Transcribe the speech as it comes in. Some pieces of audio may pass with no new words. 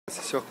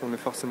C'est sûr qu'on est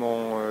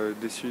forcément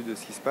déçu de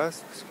ce qui se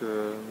passe, parce que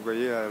vous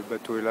voyez, le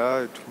bateau est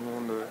là, et tout le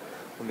monde,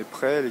 on est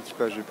prêt,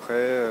 l'équipage est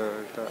prêt,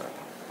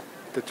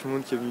 t'as tout le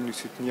monde qui est venu nous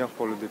soutenir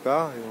pour le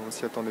départ, et on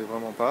s'y attendait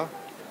vraiment pas.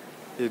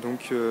 Et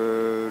donc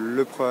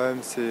le problème,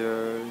 c'est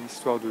une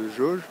histoire de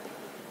jauge.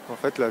 En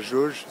fait, la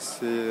jauge,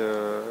 c'est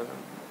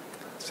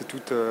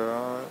tout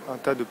un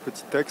tas de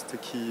petits textes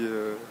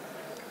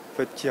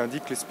qui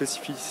indiquent les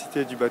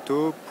spécificités du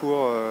bateau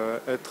pour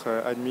être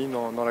admis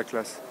dans la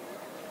classe.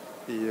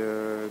 Et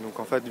donc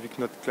en fait, vu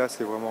que notre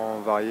classe est vraiment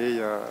variée,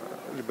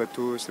 les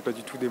bateaux, c'est pas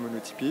du tout des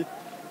monotypies,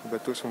 les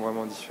bateaux sont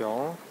vraiment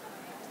différents.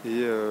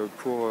 Et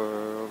pour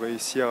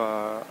réussir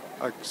à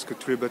ce que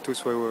tous les bateaux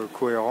soient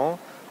cohérents,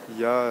 il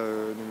y a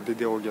donc des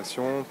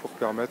dérogations pour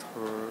permettre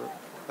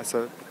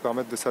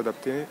de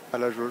s'adapter à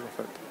la jauge en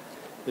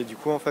fait. Et du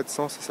coup, en fait,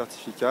 sans ces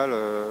certificats,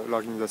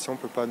 l'organisation ne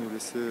peut pas nous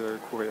laisser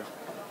courir.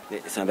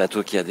 C'est un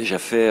bateau qui a déjà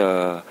fait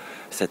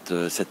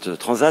cette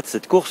transat,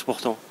 cette course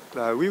pourtant.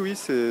 Bah oui,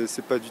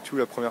 c'est pas du tout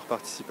la première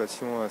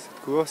participation à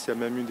cette course. Il y a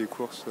même eu des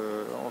courses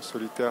en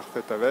solitaire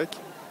faites avec.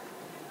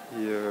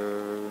 Et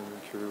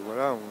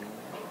voilà,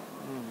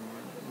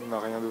 on n'a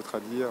rien d'autre à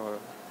dire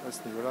à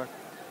ce niveau-là.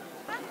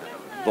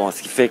 Bon,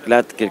 ce qui fait que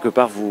là, quelque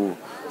part, vous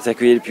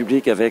accueillez le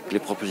public avec les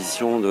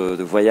propositions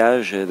de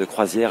voyage et de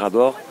croisière à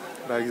bord.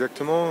 Bah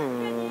exactement,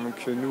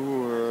 donc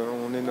nous,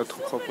 on est notre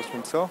propre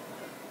sponsor.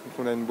 Donc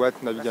on a une boîte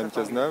Transat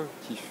Caseneuve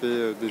qui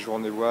fait des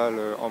journées voiles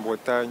en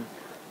Bretagne,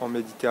 en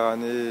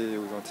Méditerranée et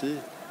aux Antilles.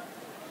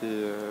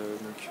 Et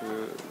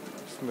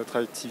notre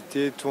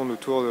activité tourne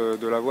autour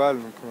de la voile,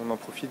 donc on en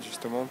profite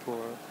justement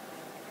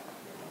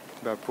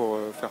pour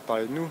faire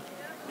parler de nous.